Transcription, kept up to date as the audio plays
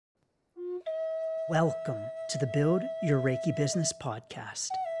Welcome to the Build Your Reiki Business podcast.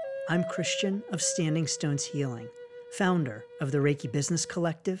 I'm Christian of Standing Stones Healing, founder of the Reiki Business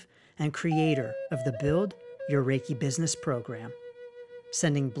Collective and creator of the Build Your Reiki Business program,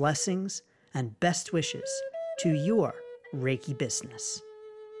 sending blessings and best wishes to your Reiki business.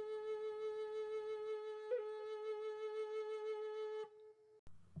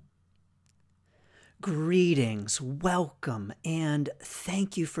 Greetings, welcome, and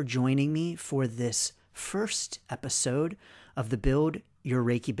thank you for joining me for this first episode of the Build Your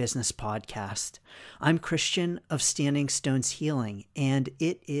Reiki Business podcast. I'm Christian of Standing Stones Healing, and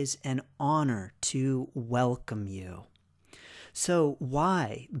it is an honor to welcome you. So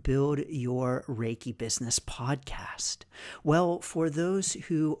why Build Your Reiki Business podcast? Well, for those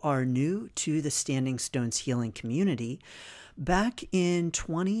who are new to the Standing Stones Healing community, back in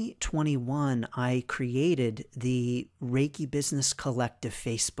 2021, I created the Reiki Business Collective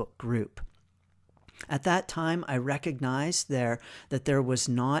Facebook group. At that time, I recognized that there was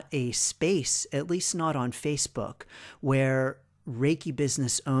not a space, at least not on Facebook, where Reiki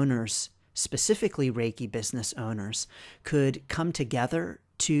business owners, specifically Reiki business owners, could come together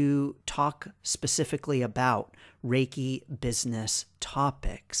to talk specifically about Reiki business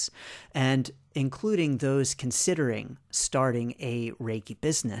topics, and including those considering starting a Reiki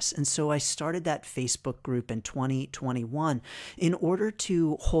business. And so I started that Facebook group in 2021 in order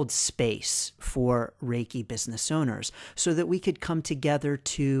to hold space for Reiki business owners so that we could come together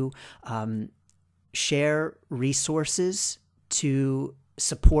to share resources, to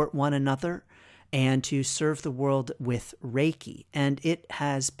support one another, and to serve the world with Reiki. And it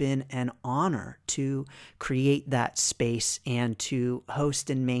has been an honor to create that space and to host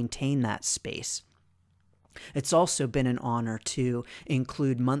and maintain that space. It's also been an honor to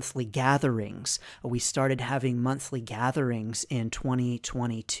include monthly gatherings. We started having monthly gatherings in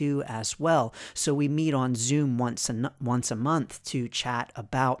 2022 as well. So we meet on Zoom once a month to chat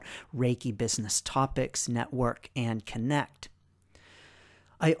about Reiki business topics, network, and connect.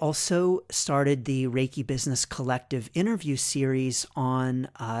 I also started the Reiki Business Collective interview series on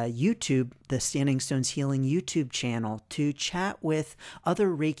YouTube, the Standing Stones Healing YouTube channel, to chat with other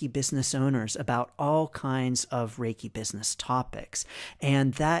Reiki business owners about all kinds of Reiki business topics.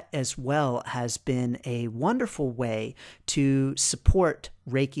 And that as well has been a wonderful way to support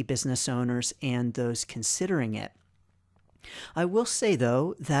Reiki business owners and those considering it. I will say,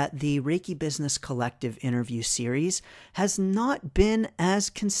 though, that the Reiki Business Collective interview series has not been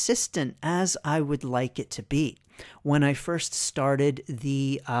as consistent as I would like it to be. When I first started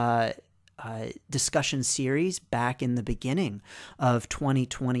the discussion series back in the beginning of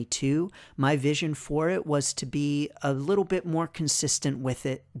 2022, my vision for it was to be a little bit more consistent with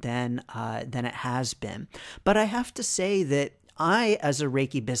it than it has been. But I have to say that I, as a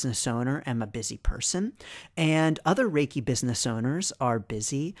Reiki business owner, am a busy person, and other Reiki business owners are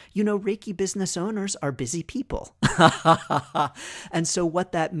busy. You know, Reiki business owners are busy people. And so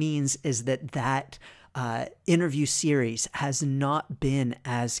what that means is that interview series has not been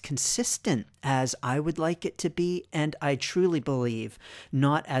as consistent as I would like it to be, and I truly believe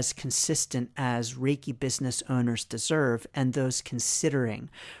not as consistent as Reiki business owners deserve and those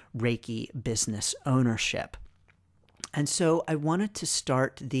considering Reiki business ownership. And so I wanted to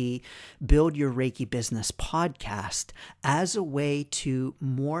start the Build Your Reiki Business podcast as a way to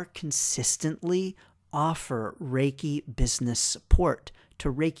more consistently offer Reiki business support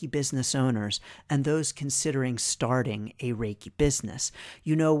to Reiki business owners and those considering starting a Reiki business.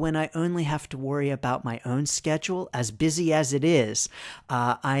 You know, when I only have to worry about my own schedule, as busy as it is,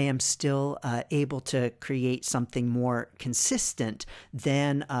 I am still able to create something more consistent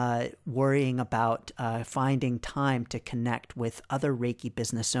than worrying about finding time to connect with other Reiki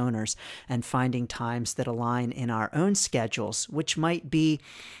business owners and finding times that align in our own schedules, which might be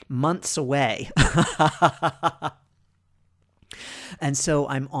months away. And so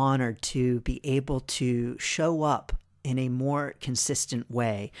I'm honored to be able to show up in a more consistent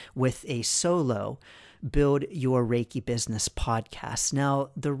way with a solo Build Your Reiki Business podcast. Now,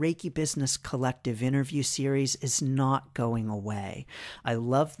 the Reiki Business Collective interview series is not going away. I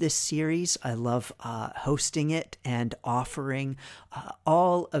love this series. I love hosting it and offering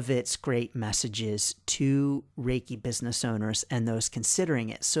all of its great messages to Reiki business owners and those considering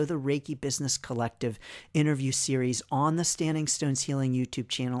it. So the Reiki Business Collective interview series on the Standing Stones Healing YouTube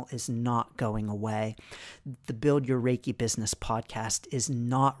channel is not going away. The Build Your Reiki Business podcast is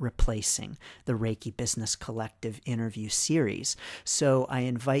not replacing the Reiki Business Collective interview series. So I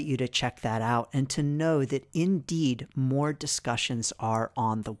invite you to check that out and to know that indeed more discussions are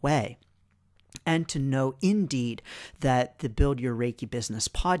on the way. and to know indeed that the Build Your Reiki Business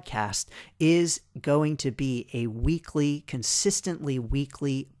podcast is going to be a consistently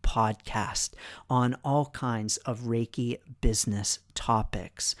weekly podcast on all kinds of Reiki business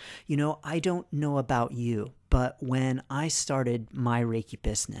topics. I don't know about you, but when I started my Reiki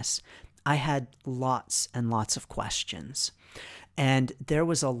business, I had lots and lots of questions, and there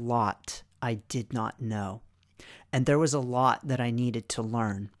was a lot I did not know, and there was a lot that I needed to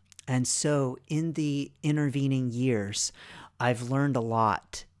learn. And so in the intervening years, I've learned a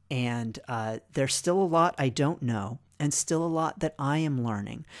lot, and there's still a lot I don't know, and still a lot that I am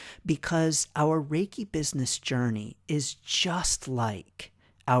learning, because our Reiki business journey is just like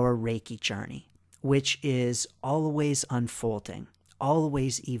our Reiki journey, which is always unfolding,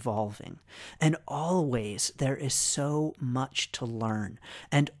 always evolving, and always there is so much to learn,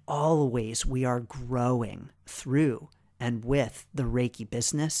 and always we are growing through and with the Reiki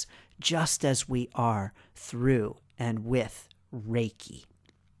business, just as we are through and with Reiki.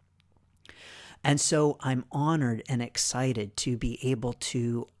 And so I'm honored and excited to be able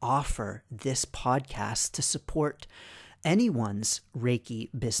to offer this podcast to support anyone's Reiki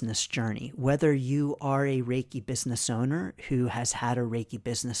business journey, whether you are a Reiki business owner who has had a Reiki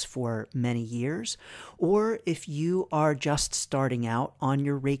business for many years, or if you are just starting out on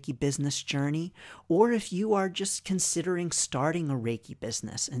your Reiki business journey, or if you are just considering starting a Reiki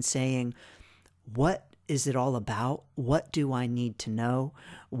business and saying, what is it all about? What do I need to know?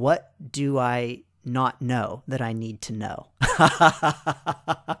 What do I not know that I need to know?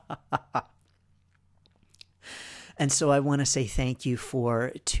 And so I want to say thank you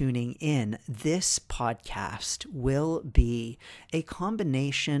for tuning in. This podcast will be a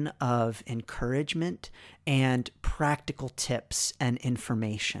combination of encouragement and practical tips and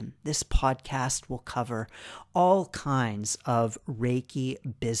information. This podcast will cover all kinds of Reiki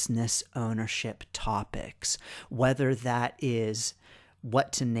business ownership topics, whether that is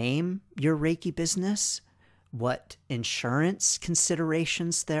what to name your Reiki business, what insurance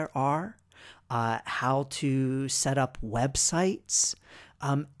considerations there are, how to set up websites,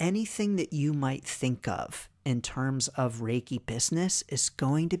 anything that you might think of in terms of Reiki business is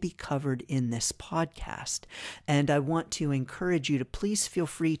going to be covered in this podcast. And I want to encourage you to please feel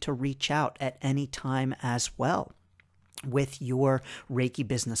free to reach out at any time as well with your Reiki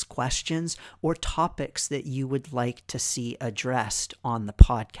business questions or topics that you would like to see addressed on the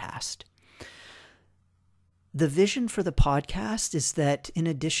podcast. The vision for the podcast is that in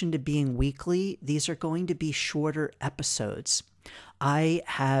addition to being weekly, these are going to be shorter episodes. I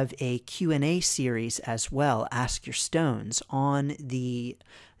have a Q&A series as well, Ask Your Stones, on the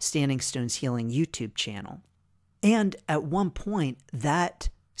Standing Stones Healing YouTube channel. And at one point, that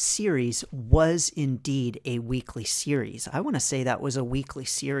series was indeed a weekly series. I want to say that was a weekly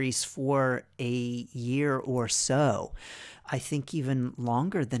series for a year or so. I think even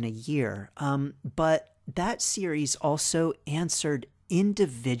longer than a year. But that series also answered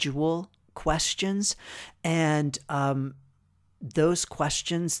individual questions, and those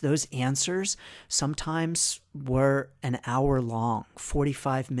questions, those answers sometimes were an hour long,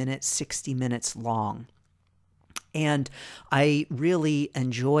 45 minutes, 60 minutes long. And I really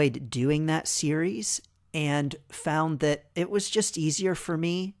enjoyed doing that series and found that it was just easier for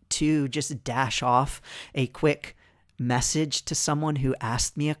me to just dash off a quick message to someone who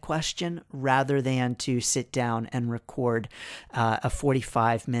asked me a question rather than to sit down and record a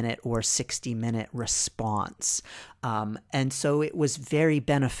 45-minute or 60-minute response. And so it was very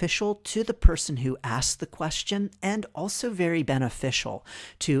beneficial to the person who asked the question and also very beneficial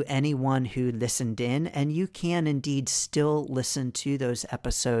to anyone who listened in. And you can indeed still listen to those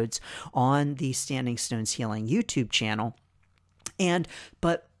episodes on the Standing Stones Healing YouTube channel.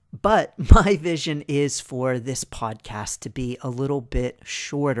 But my vision is for this podcast to be a little bit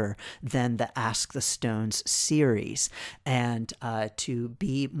shorter than the Ask the Stones series, and to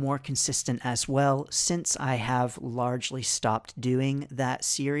be more consistent as well, since I have largely stopped doing that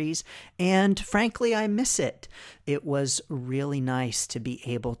series, and frankly, I miss it. It was really nice to be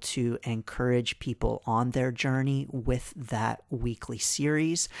able to encourage people on their journey with that weekly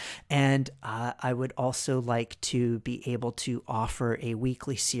series, and I would also like to be able to offer a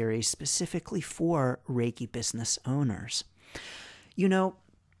weekly series specifically for Reiki business owners. You know,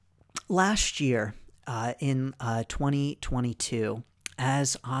 last year in 2022,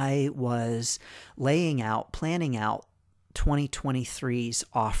 as I was planning out 2023's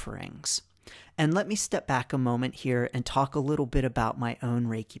offerings, And let me step back a moment here and talk a little bit about my own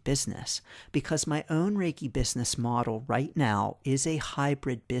Reiki business, because my own Reiki business model right now is a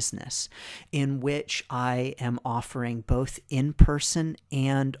hybrid business in which I am offering both in-person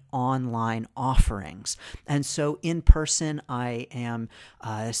and online offerings. And so in person, I am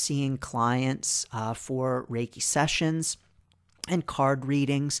seeing clients for Reiki sessions and card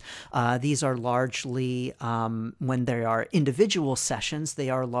readings. These are largely, when there are individual sessions,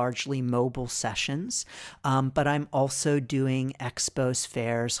 they are largely mobile sessions. But I'm also doing expos,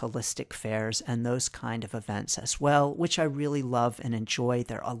 fairs, holistic fairs, and those kind of events as well, which I really love and enjoy.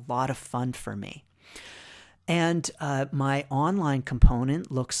 They're a lot of fun for me. And my online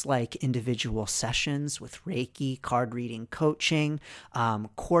component looks like individual sessions with Reiki, card reading, coaching,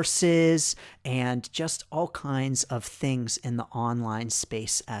 courses, and just all kinds of things in the online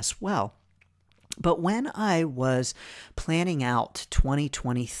space as well. But when I was planning out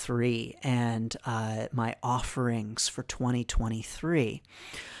 2023 and my offerings for 2023,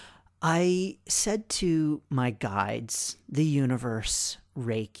 I said to my guides, the universe,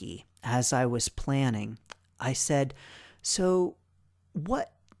 Reiki, as I was planning, I said, so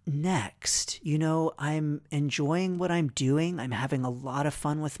what next? I'm enjoying what I'm doing. I'm having a lot of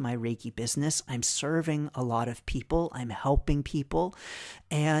fun with my Reiki business. I'm serving a lot of people. I'm helping people,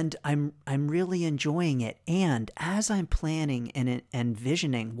 and I'm really enjoying it. And as I'm planning and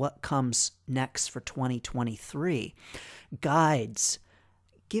envisioning what comes next for 2023, guides,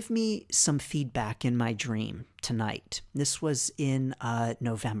 give me some feedback in my dream tonight. This was in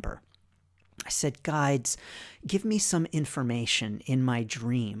November. I said, guides, give me some information in my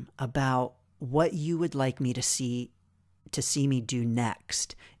dream about what you would like me to see me do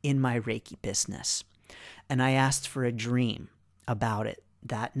next in my Reiki business. And I asked for a dream about it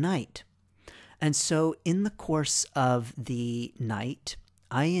that night. And so in the course of the night,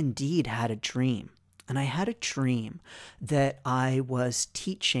 I indeed had a dream. And I had a dream that I was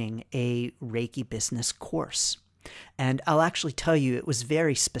teaching a Reiki business course. And I'll actually tell you, it was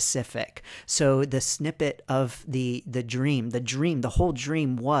very specific. So the snippet of the whole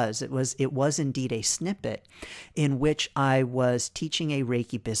dream was indeed a snippet in which I was teaching a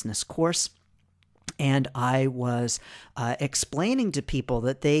Reiki business course. And I was explaining to people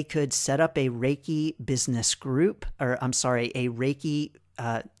that they could set up a Reiki business group, a Reiki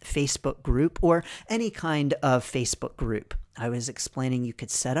Facebook group, or any kind of Facebook group. I was explaining you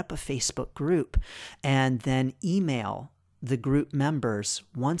could set up a Facebook group and then email the group members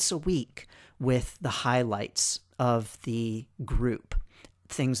once a week with the highlights of the group,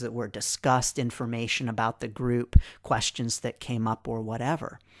 things that were discussed, information about the group, questions that came up, or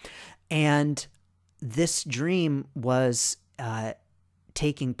whatever. And this dream was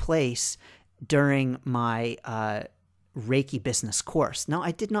taking place during my Reiki business course. Now,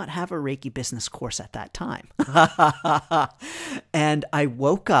 I did not have a Reiki business course at that time. And I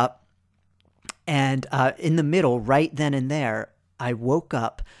woke up and in the middle, right then and there, I woke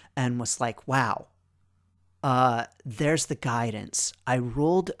up and was like, wow, there's the guidance. I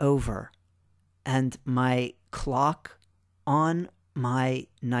rolled over and my clock on my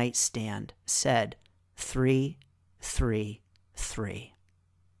nightstand said 333.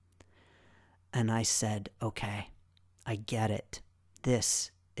 And I said, okay, I get it.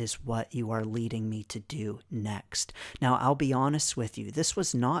 This is what you are leading me to do next. Now, I'll be honest with you. This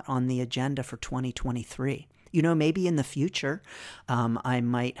was not on the agenda for 2023. Maybe in the future, I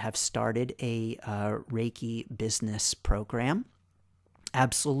might have started a Reiki business program.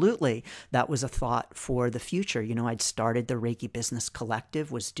 Absolutely. That was a thought for the future. I'd started the Reiki Business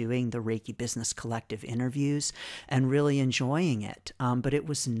Collective, was doing the Reiki Business Collective interviews and really enjoying it. But it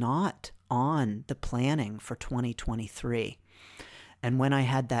was not on the planning for 2023. And when I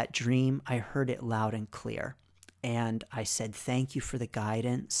had that dream, I heard it loud and clear. And I said, thank you for the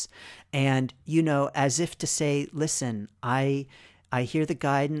guidance. And, as if to say, listen, I hear the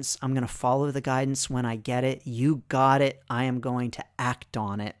guidance. I'm going to follow the guidance when I get it. You got it. I am going to act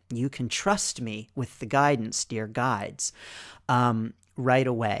on it. You can trust me with the guidance, dear guides. Right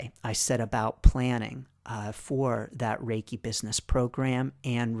away, I set about planning for that Reiki business program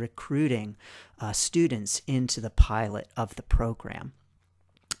and recruiting students into the pilot of the program.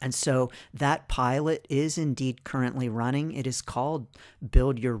 And so that pilot is indeed currently running. It is called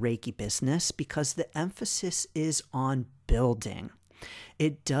Build Your Reiki Business because the emphasis is on building.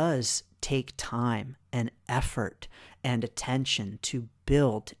 It does take time and effort and attention to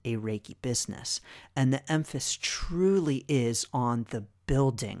build a Reiki business. And the emphasis truly is on the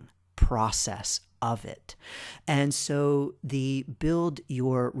building process of it. And so the Build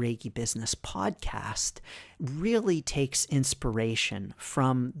Your Reiki Business podcast really takes inspiration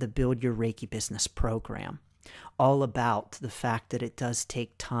from the Build Your Reiki Business program, all about the fact that it does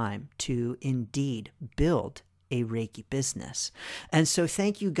take time to indeed build a Reiki business. And so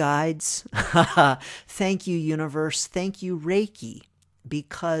thank you, guides. Thank you, universe. Thank you, Reiki.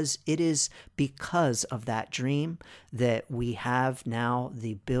 Because it is because of that dream that we have now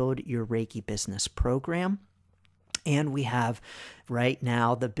the Build Your Reiki Business program. And we have right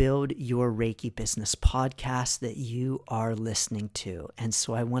now the Build Your Reiki Business podcast that you are listening to. And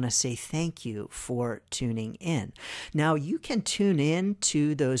so I want to say thank you for tuning in. Now, you can tune in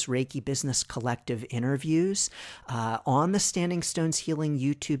to those Reiki Business Collective interviews on the Standing Stones Healing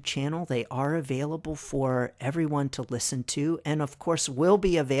YouTube channel. They are available for everyone to listen to, and of course will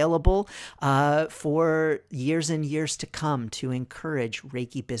be available for years and years to come to encourage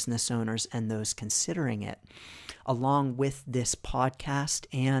Reiki business owners and those considering it, along with this podcast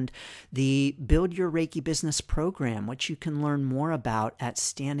and the Build Your Reiki Business program, which you can learn more about at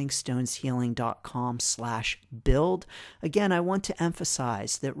standingstoneshealing.com/build. Again, I want to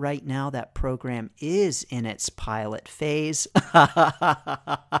emphasize that right now that program is in its pilot phase,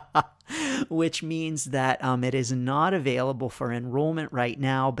 which means that it is not available for enrollment right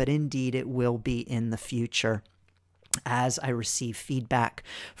now, but indeed it will be in the future as I receive feedback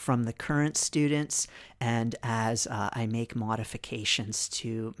from the current students and as I make modifications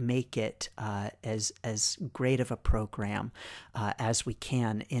to make it as great of a program as we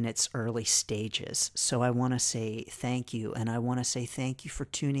can in its early stages. So I want to say thank you, and I want to say thank you for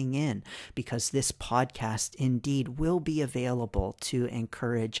tuning in, because this podcast indeed will be available to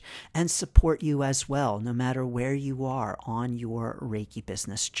encourage and support you as well, no matter where you are on your Reiki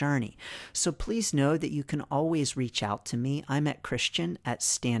business journey. So please know that you can always reach out to me. I'm at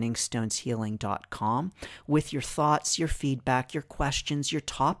christian@standingstoneshealing.com with your thoughts, your feedback, your questions, your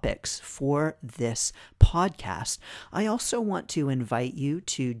topics for this podcast. I also want to invite you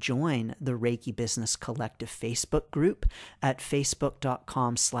to join the Reiki Business Collective Facebook group at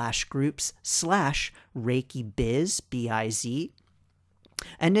facebook.com/groups/Reiki Biz, B-I-Z.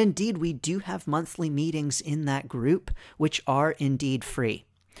 And indeed, we do have monthly meetings in that group, which are indeed free,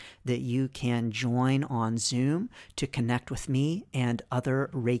 that you can join on Zoom to connect with me and other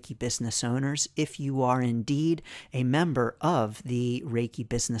Reiki business owners if you are indeed a member of the Reiki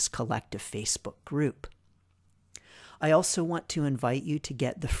Business Collective Facebook group. I also want to invite you to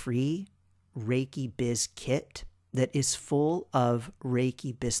get the free Reiki Biz Kit that is full of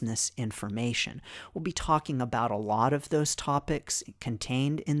Reiki business information. We'll be talking about a lot of those topics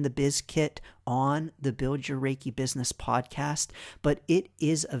contained in the Biz Kit on the Build Your Reiki Business podcast, but it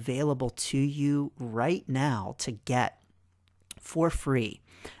is available to you right now to get for free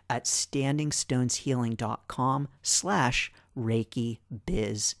at standingstoneshealing.com/Reiki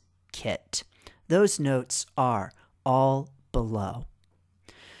Biz Kit. Those notes are all below.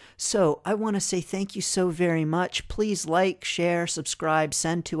 So I want to say thank you so very much. Please like, share, subscribe,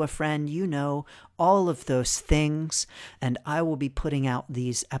 send to a friend, all of those things. And I will be putting out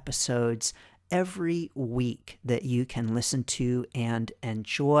these episodes every week that you can listen to and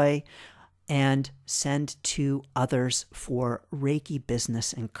enjoy and send to others for Reiki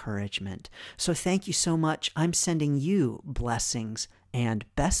business encouragement. So thank you so much. I'm sending you blessings and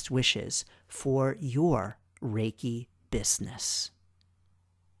best wishes for your Reiki business.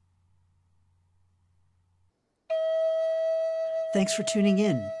 Thanks for tuning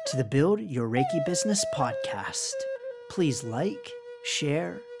in to the Build Your Reiki Business podcast. Please like,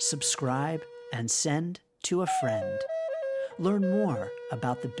 share, subscribe, and send to a friend. Learn more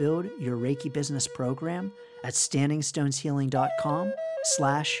about the Build Your Reiki Business program at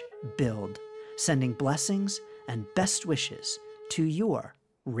standingstoneshealing.com/build, sending blessings and best wishes to your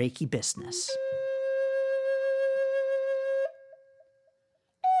Reiki business.